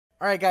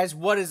All right, guys,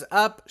 what is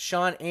up?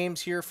 Sean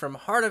Ames here from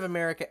Heart of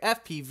America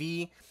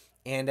FPV,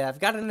 and I've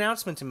got an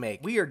announcement to make.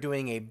 We are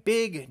doing a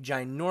big,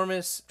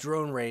 ginormous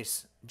drone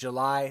race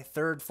July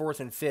 3rd, 4th,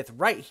 and 5th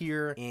right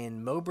here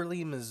in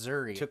Moberly,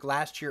 Missouri. Took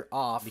last year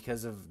off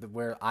because of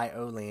where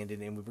I.O.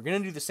 landed, and we were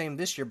going to do the same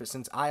this year, but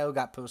since I.O.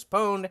 got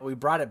postponed, we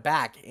brought it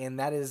back, and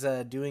that is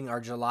doing our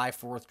July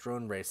 4th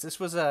drone race. This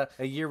was a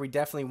year we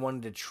definitely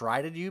wanted to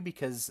try to do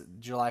because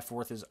July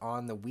 4th is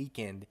on the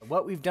weekend.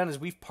 What we've done is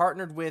we've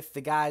partnered with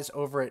the guys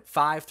over at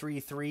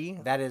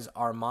 533, that is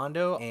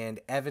Armando and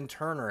Evan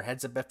Turner,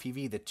 Heads Up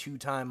FPV, the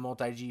two-time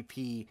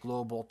multi-GP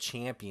global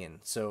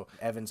champion. So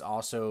Evan's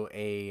also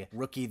a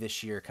rookie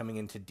this year coming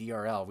into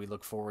DRL. We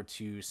look forward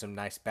to some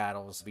nice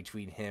battles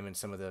between him and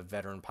some of the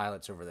veteran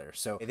pilots over there.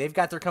 So they've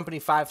got their company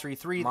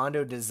 533.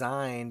 Mondo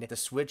designed the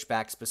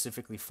switchback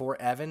specifically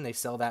for Evan. They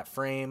sell that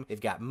frame.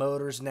 They've got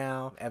motors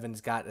now.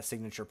 Evan's got a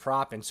signature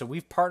prop. And so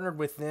we've partnered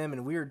with them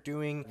and we are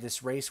doing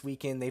this race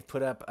weekend. They've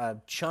put up a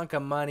chunk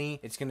of money.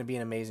 It's going to be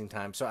an amazing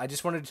time. So I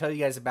just wanted to tell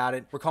you guys about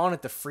it. We're calling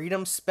it the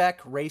Freedom Spec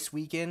Race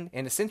Weekend.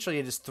 And essentially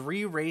it is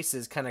 3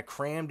 races kind of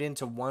crammed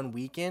into one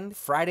weekend.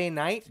 Friday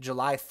night,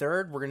 July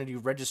 3rd, we're going to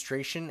do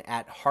registration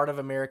at Heart of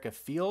America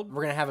Field.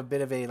 We're gonna have a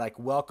bit of a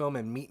welcome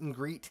and meet and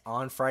greet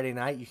on Friday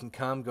night. You can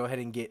come, go ahead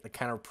and get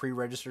kind of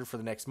pre-registered for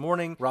the next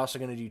morning. We're also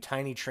gonna do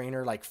Tiny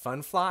Trainer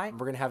Fun Fly.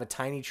 We're gonna have a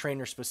Tiny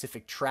Trainer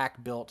specific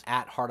track built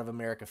at Heart of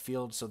America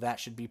Field, so that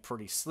should be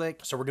pretty slick.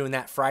 So we're doing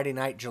that Friday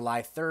night,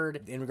 July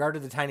 3rd. In regard to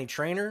the Tiny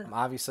Trainer,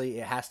 obviously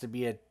it has to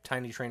be a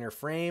Tiny Trainer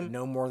frame.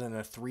 No more than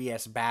a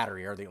 3S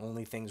battery are the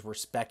only things we're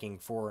speccing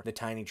for the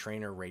Tiny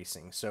Trainer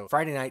racing. So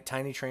Friday night,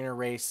 Tiny Trainer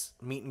race,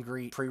 meet and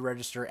greet,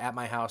 pre-register at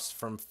my house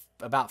from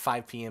about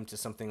 5 p.m. to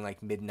something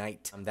like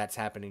midnight. That's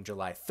happening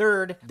July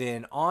 3rd.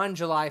 Then on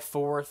July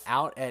 4th,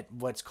 out at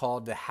what's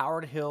called the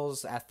Howard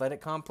Hills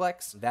Athletic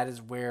Complex. That is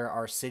where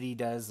our city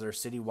does their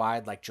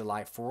citywide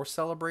July 4th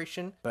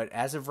celebration. But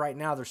as of right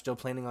now, they're still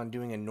planning on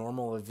doing a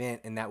normal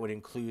event, and that would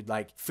include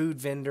food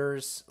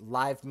vendors,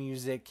 live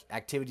music,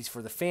 activities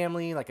for the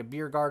family, like a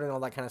beer garden, all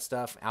that kind of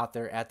stuff out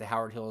there at the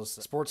Howard Hills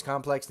Sports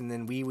Complex. And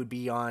then we would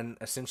be on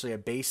essentially a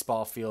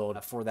baseball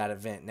field for that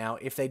event. Now,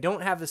 if they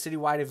don't have the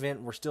citywide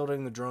event, we're still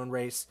doing the drone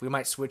race. We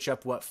might switch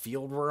up what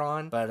field we're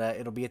on, but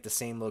it'll be at the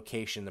same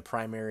location, the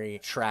primary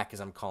track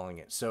as I'm calling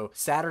it. So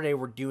Saturday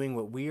we're doing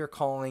what we are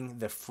calling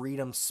the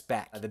Freedom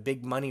Spec. The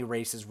big money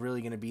race is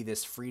really going to be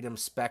this Freedom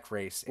Spec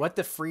race. What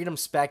the Freedom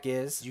Spec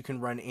is, you can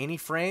run any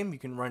frame, you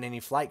can run any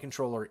flight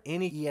controller,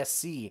 any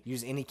ESC,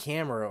 use any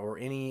camera or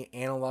any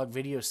analog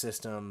video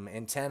system,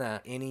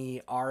 antenna, any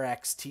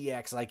RX,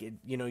 TX,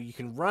 you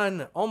can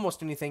run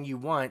almost anything you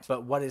want,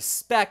 but what is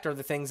spec'd are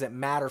the things that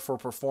matter for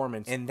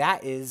performance, and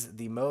that is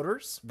the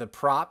motors, the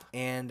prop,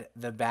 and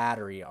the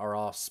battery are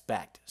all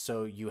spec'd.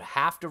 So you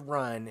have to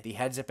run the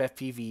Heads Up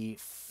FPV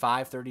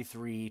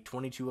 533,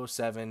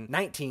 2207,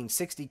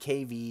 1960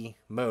 kV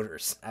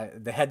motors,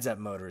 the Heads Up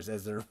motors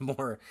as they're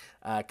more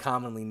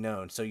commonly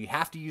known. So you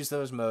have to use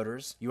those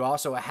motors. You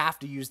also have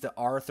to use the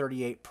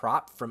R38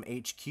 prop from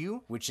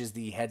HQ, which is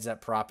the Heads Up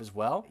prop as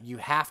well. You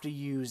have to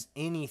use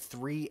any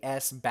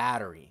 3S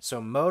battery. So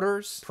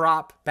motors,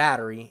 prop,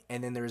 battery,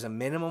 and then there's a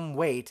minimum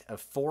weight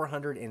of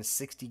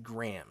 460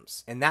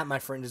 grams. And that, my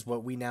friend, is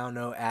what we now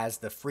know as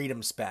the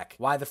Freedom Spec.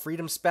 Why the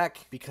Freedom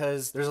Spec?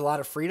 Because there's a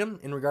lot of freedom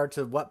in regard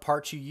to what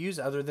parts you use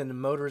other than the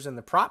motors and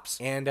the props.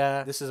 And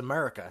this is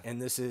America.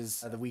 And this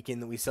is the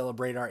weekend that we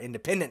celebrate our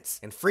independence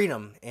and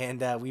freedom.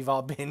 And we've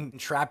all been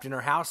trapped in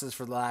our houses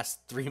for the last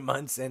 3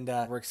 months. And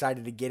we're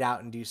excited to get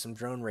out and do some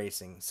drone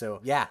racing. So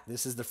yeah,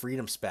 this is the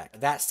Freedom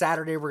Spec. That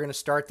Saturday, we're going to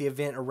start the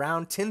event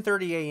around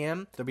 10:30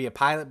 a.m. There'll be a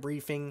pilot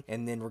briefing.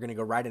 And then we're going to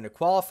go right into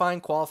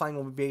qualifying. Qualifying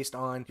will be based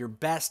on your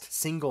best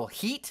single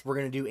heat. We're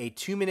going to do a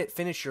 2-minute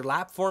finish your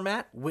lap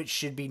format, which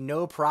should be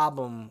no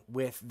problem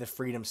with the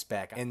Freedom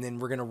Spec. And then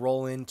we're going to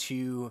roll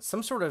into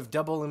some sort of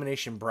double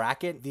elimination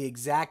bracket. The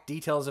exact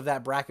details of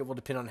that bracket will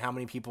depend on how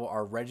many people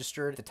are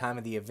registered at the time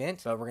of the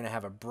event. But we're going to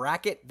have a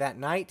bracket that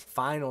night.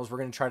 Finals, we're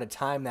going to try to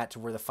time that to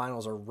where the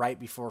finals are right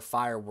before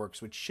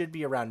fireworks, which should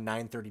be around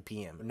 9:30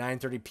 p.m.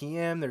 9:30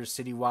 p.m., there's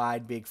a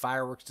citywide big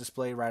fireworks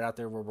display right out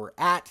there where we're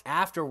at.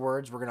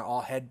 Afterwards, we're going to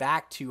all head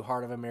back to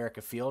Heart of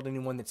America Field.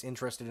 Anyone that's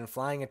interested in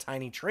flying a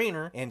Tiny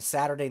Trainer, and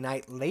Saturday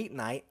night, late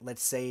night,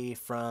 let's say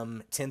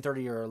from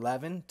 10:30 or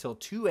 11 till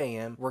 2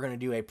 a.m., we're going to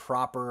do a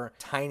proper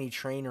Tiny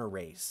Trainer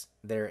race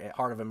there at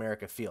Heart of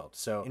America Field.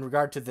 So in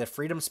regard to the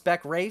Freedom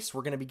Spec race,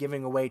 we're going to be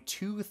giving away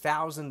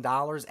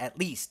 $2,000 at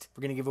least.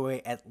 We're going to give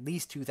away at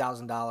least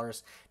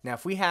 $2,000. Now,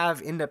 if we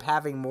end up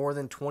having more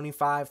than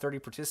 25, 30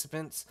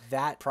 participants,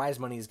 that prize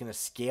money is going to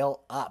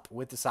scale up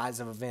with the size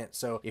of event.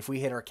 So if we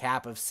hit our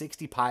cap of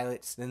 60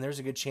 pilots, then there's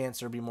a good chance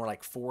there'll be more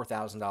like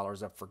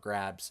 $4,000 up for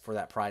grabs for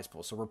that prize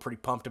pool. So we're pretty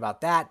pumped about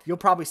that. You'll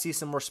probably see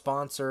some more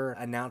sponsor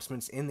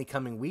announcements in the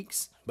coming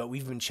weeks but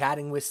we've been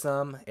chatting with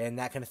some and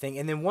that kind of thing.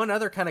 And then one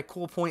other kind of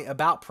cool point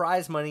about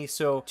prize money.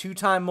 So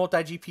 2-time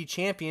multi-GP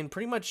champion,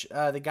 pretty much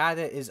the guy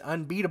that is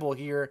unbeatable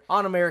here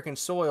on American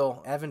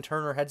soil, Evan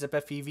Turner, heads up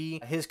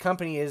FPV. His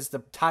company is the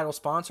title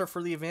sponsor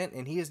for the event,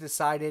 and he has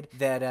decided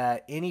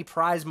that any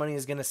prize money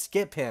is going to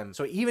skip him.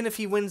 So even if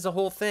he wins the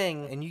whole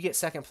thing and you get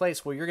second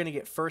place, well, you're going to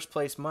get first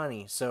place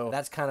money. So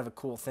that's kind of a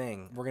cool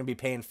thing. We're going to be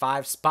paying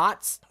 5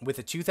 spots with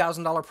a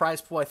 $2,000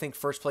 prize pool. I think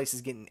first place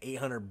is getting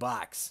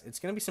 $800. It's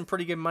going to be some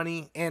pretty good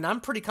money. And I'm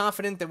pretty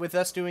confident that with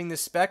us doing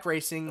this spec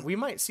racing, we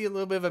might see a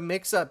little bit of a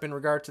mix-up in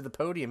regard to the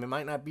podium. It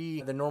might not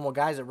be the normal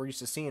guys that we're used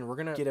to seeing. We're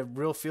going to get a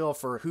real feel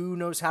for who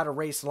knows how to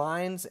race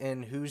lines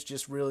and who's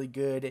just really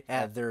good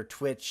at their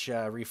twitch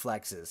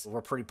reflexes.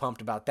 We're pretty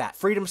pumped about that.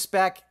 Freedom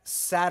Spec,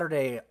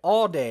 Saturday,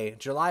 all day,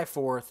 July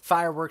 4th.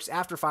 Fireworks,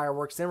 after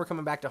fireworks. Then we're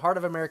coming back to Heart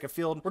of America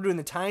Field. We're doing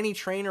the Tiny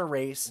Trainer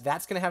race.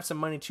 That's going to have some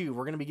money too.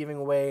 We're going to be giving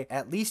away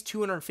at least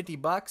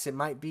 $250. It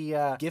might be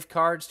gift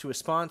cards to a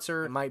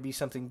sponsor. It might be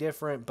something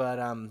different, but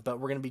we're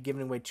going to be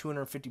giving away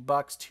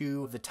 $250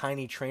 to the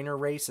Tiny Trainer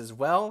race as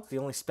well. The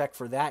only spec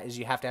for that is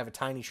you have to have a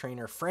Tiny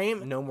Trainer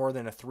frame, no more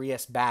than a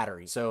 3S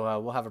battery. So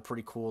we'll have a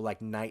pretty cool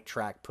like night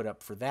track put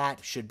up for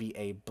that. Should be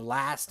a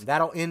blast.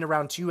 That'll end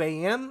around 2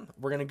 a.m.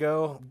 We're going to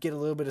go get a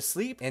little bit of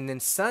sleep. And then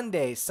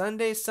Sunday,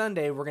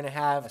 we're going to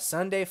have a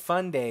Sunday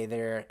fun day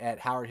there at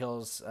Howard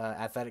Hills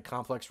Athletic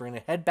Complex. We're going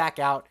to head back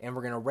out and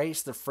we're going to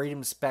race the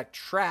Freedom Spec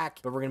track,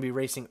 but we're going to be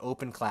racing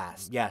open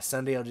class. Yeah,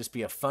 Sunday will just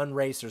be a fun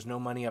race. There's no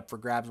money up for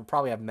grabs. We'll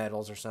probably have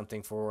medals or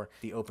something for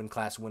the open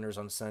class winners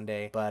on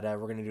Sunday, but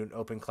we're going to do an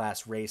open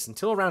class race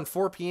until around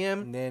 4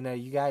 p.m. And then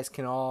you guys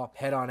can all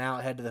head on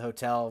out, head to the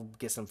hotel,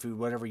 get some food,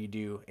 whatever you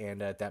do.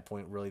 And at that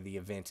point, really the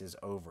event is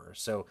over.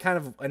 So kind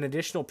of an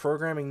additional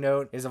programming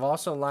note is I've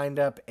also lined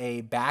up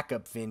a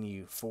backup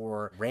venue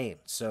for rain.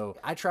 So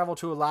I travel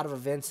to a lot of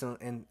events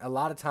and a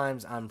lot of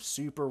times I'm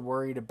super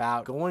worried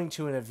about going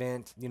to an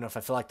event, you know, if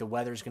I feel like the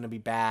weather's going to be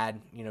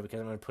bad, you know, because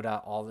I'm going to put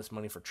out all this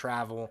money for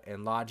travel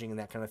and lodging and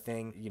that kind of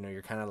thing. You know,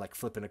 you're kind of like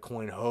flipping a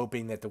coin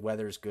hoping that the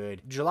weather's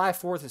good. July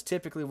 4th is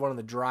typically one of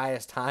the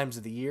driest times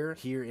of the year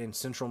here in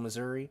central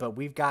Missouri, but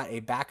we've got a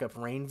backup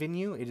rain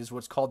venue. It is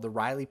what's called the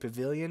Riley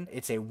Pavilion.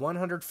 It's a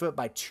 100 foot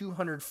by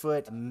 200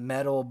 foot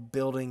metal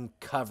building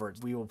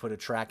covered. We will put a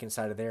track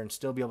inside of there and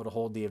still be able to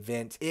hold the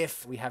event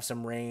if we have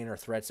some rain or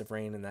threats of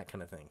rain and that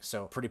kind of thing.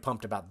 So pretty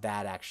pumped about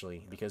that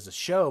actually, because the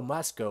show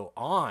must go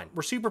on.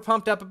 We're super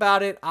pumped up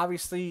about it.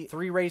 Obviously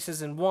 3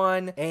 races in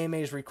 1. AMA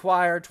is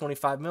required,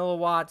 25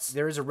 milliwatts.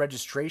 There is a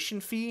registration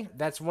fee.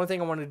 That's one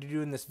thing I wanted to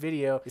do in this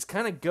video is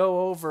kind of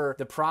go over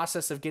the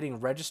process of getting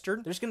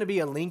registered. There's going to be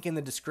a link in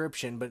the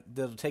description, but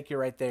it'll take you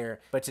right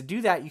there. But to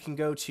do that, you can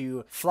go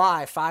to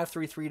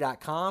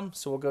fly533.com.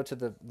 So we'll go to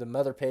the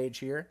mother page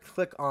here.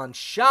 Click on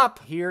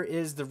shop. Here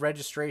is the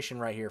registration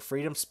right here.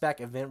 Freedom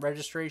Spec event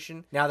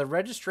registration. Now the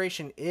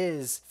registration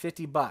is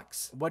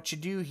 $50. What you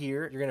do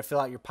here, you're going to fill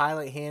out your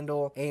pilot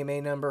handle,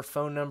 AMA number,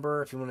 phone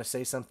number. If you want to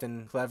say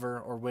something clever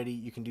or witty,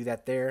 you can do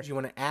that there. You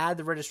want to add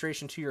the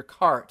registration to your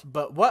cart.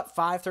 But what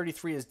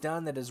 533 has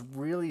done that is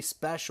really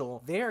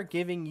special, they are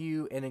giving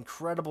you an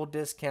incredible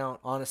discount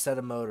on a set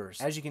of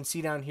motors. As you can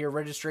see down here,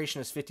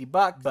 registration is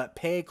 $50, but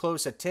pay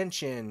close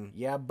attention.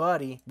 Yeah,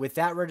 buddy. With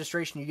that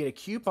registration, you get a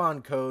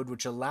coupon code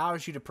which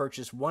allows you to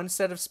purchase 1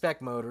 set of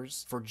spec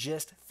motors for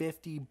just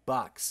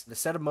 $50. The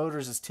set of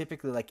motors is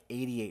typically like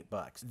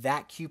 $88.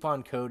 That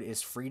coupon code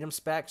is Freedom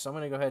Spec, so I'm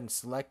going to go ahead and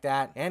select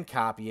that and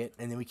copy it,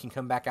 and then we can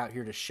come back out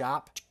here to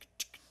shop.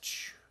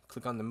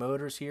 Click on the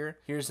motors here.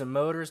 Here's the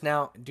motors.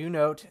 Now, do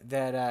note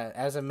that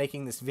as I'm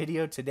making this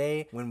video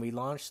today, when we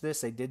launched this,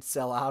 they did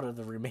sell out of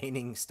the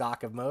remaining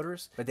stock of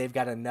motors, but they've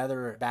got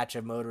another batch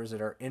of motors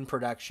that are in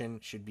production,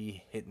 should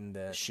be hitting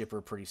the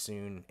shipper pretty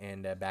soon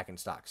and back in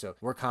stock. So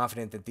we're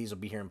confident that these will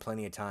be here in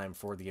plenty of time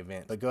for the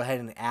event. But go ahead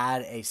and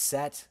add a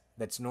set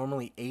that's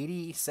normally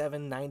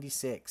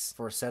 $87.96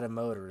 for a set of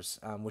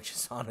motors, which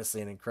is honestly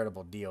an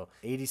incredible deal.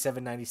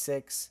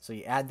 $87.96. So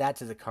you add that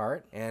to the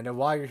cart, and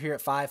while you're here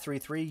at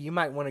 533, you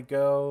might want to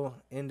go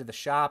into the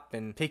shop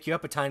and pick you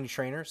up a Tiny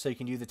Trainer so you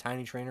can do the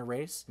Tiny Trainer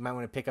race. You might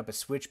want to pick up a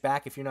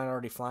Switchback if you're not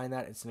already flying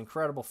that. It's an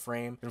incredible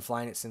frame. Been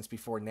flying it since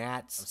before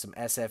Nats. Some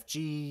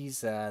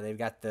SFGs. They've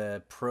got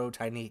the Pro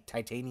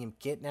Titanium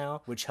kit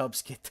now, which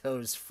helps get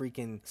those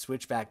freaking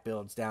Switchback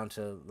builds down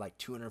to like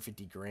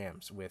 250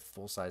 grams with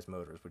full-size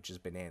motors, which is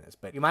bananas.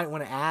 But you might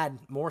want to add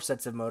more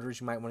sets of motors.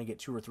 You might want to get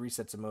 2 or 3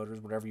 sets of motors,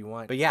 whatever you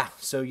want. But yeah,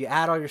 so you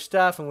add all your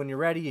stuff, and when you're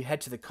ready, you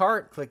head to the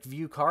cart, click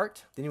View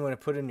Cart. Then you want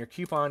to put in your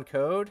coupon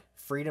code,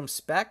 Freedom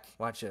Spec.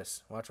 Watch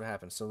this. Watch what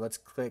happens. So let's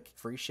click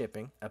free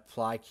shipping,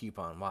 apply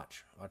coupon.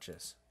 Watch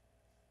this.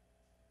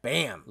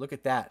 Bam! Look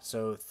at that.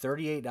 So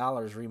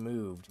 $38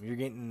 removed. You're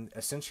getting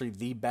essentially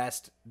the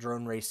best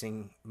drone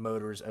racing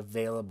motors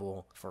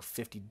available for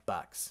 50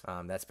 bucks.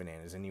 That's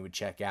bananas. And you would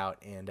check out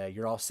and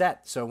you're all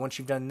set. So once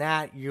you've done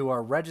that, you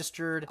are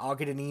registered. I'll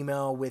get an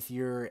email with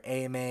your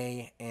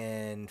AMA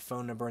and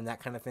phone number and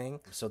that kind of thing.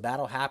 So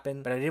that'll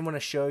happen. But I did want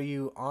to show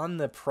you on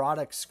the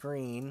product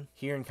screen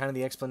here in kind of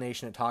the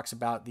explanation, it talks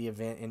about the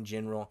event in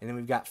general. And then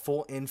we've got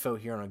full info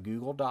here on a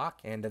Google Doc.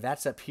 And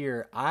that's up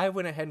here. I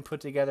went ahead and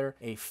put together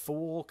a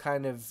full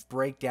kind of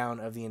breakdown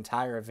of the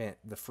entire event,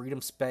 the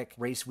Freedom Spec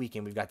race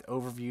weekend. We've got the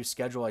overview,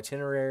 schedule,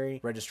 itinerary,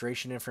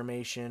 registration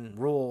information,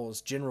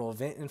 rules, general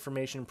event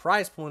information,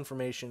 prize pool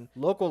information,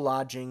 local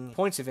lodging,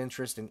 points of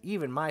interest, and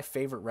even my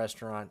favorite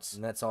restaurants.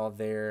 And that's all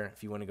there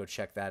if you want to go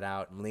check that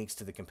out. Links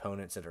to the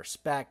components that are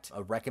spec'd,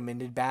 a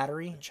recommended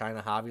battery,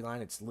 China Hobby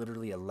Line. It's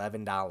literally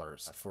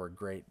 $11 for a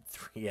great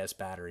 3S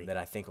battery that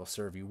I think will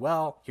serve you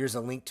well. Here's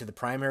a link to the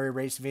primary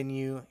race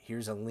venue.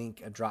 Here's a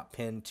link, a drop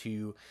pin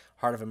to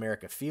Heart of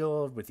America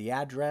Field with the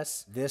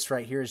address. This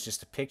right here is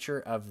just a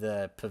picture of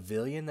the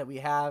pavilion that we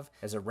have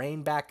as a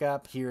rain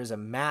backup. Here is a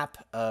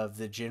map of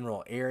the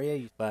general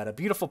area, but a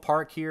beautiful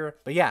park here.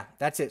 But yeah,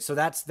 that's it. So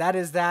that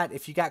is that.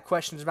 If you got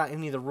questions about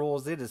any of the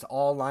rules, it is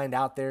all lined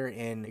out there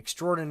in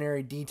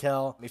extraordinary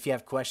detail. If you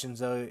have questions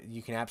though,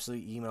 you can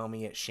absolutely email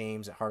me at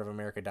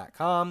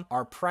shames@heartofamerica.com.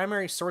 Our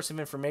primary source of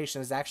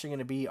information is actually going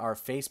to be our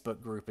Facebook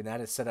group, and that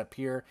is set up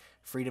here,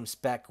 Freedom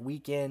Spec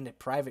Weekend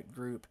private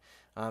group.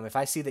 If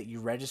I see that you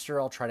register,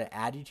 I'll try to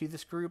add you to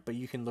this group, but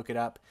you can look it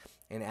up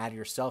and add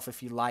yourself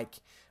if you like.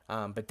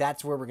 But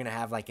that's where we're going to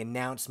have like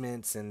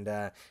announcements and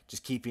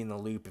just keep you in the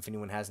loop. If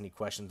anyone has any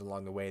questions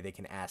along the way, they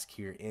can ask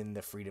here in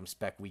the Freedom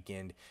Spec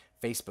Weekend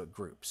Facebook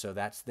group. So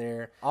that's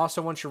there.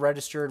 Also, once you're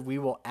registered, we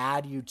will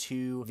add you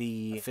to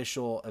the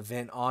official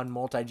event on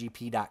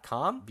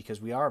multigp.com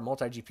because we are a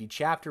MultiGP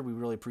chapter. We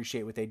really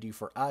appreciate what they do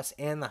for us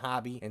and the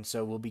hobby. And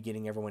so we'll be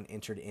getting everyone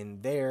entered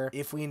in there.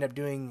 If we end up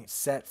doing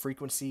set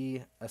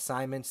frequency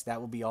assignments, that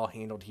will be all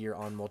handled here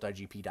on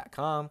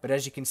multigp.com. But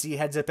as you can see,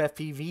 Heads Up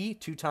FPV,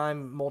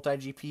 two-time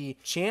MultiGP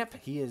champ.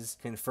 He is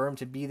confirmed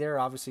to be there.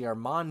 Obviously,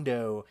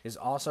 Armando is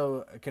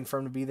also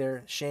confirmed to be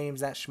there.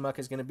 Shames, that schmuck,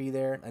 is going to be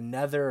there.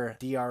 Another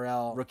DRL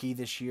rookie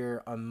this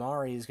year,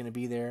 Amari, is going to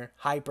be there.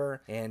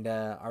 Hyper, and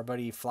our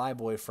buddy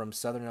Flyboy from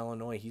Southern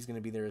Illinois, he's going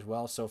to be there as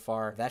well. So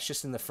far, that's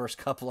just in the first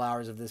couple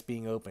hours of this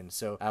being open.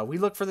 So we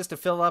look for this to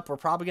fill up. We're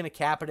probably going to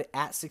cap it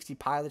at 60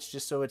 pilots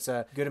just so it's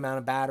a good amount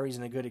of batteries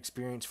and a good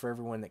experience for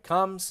everyone that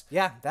comes.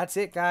 Yeah, that's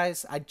it,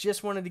 guys. I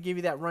just wanted to give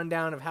you that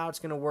rundown of how it's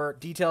going to work,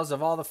 details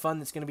of all the fun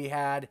that's going to be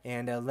had,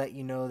 and let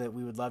you know that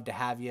we would love to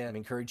have you and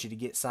encourage you to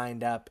get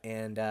signed up,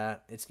 and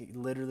it's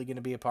literally going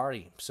to be a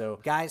party. So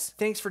guys,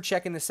 thanks for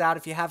checking this out.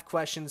 If you have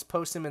questions,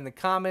 post them in the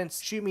comments,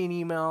 shoot me an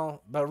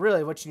email, but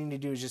really what you need to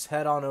do is just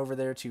head on over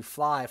there to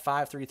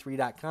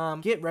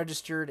fly533.com, get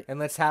registered, and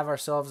let's have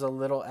ourselves a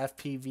little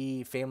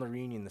FPV family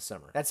reunion this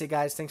summer. That's it,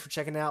 guys. Thanks for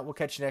checking out. We'll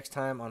catch you next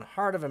time on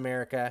Heart of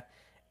America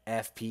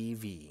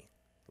FPV.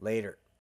 Later.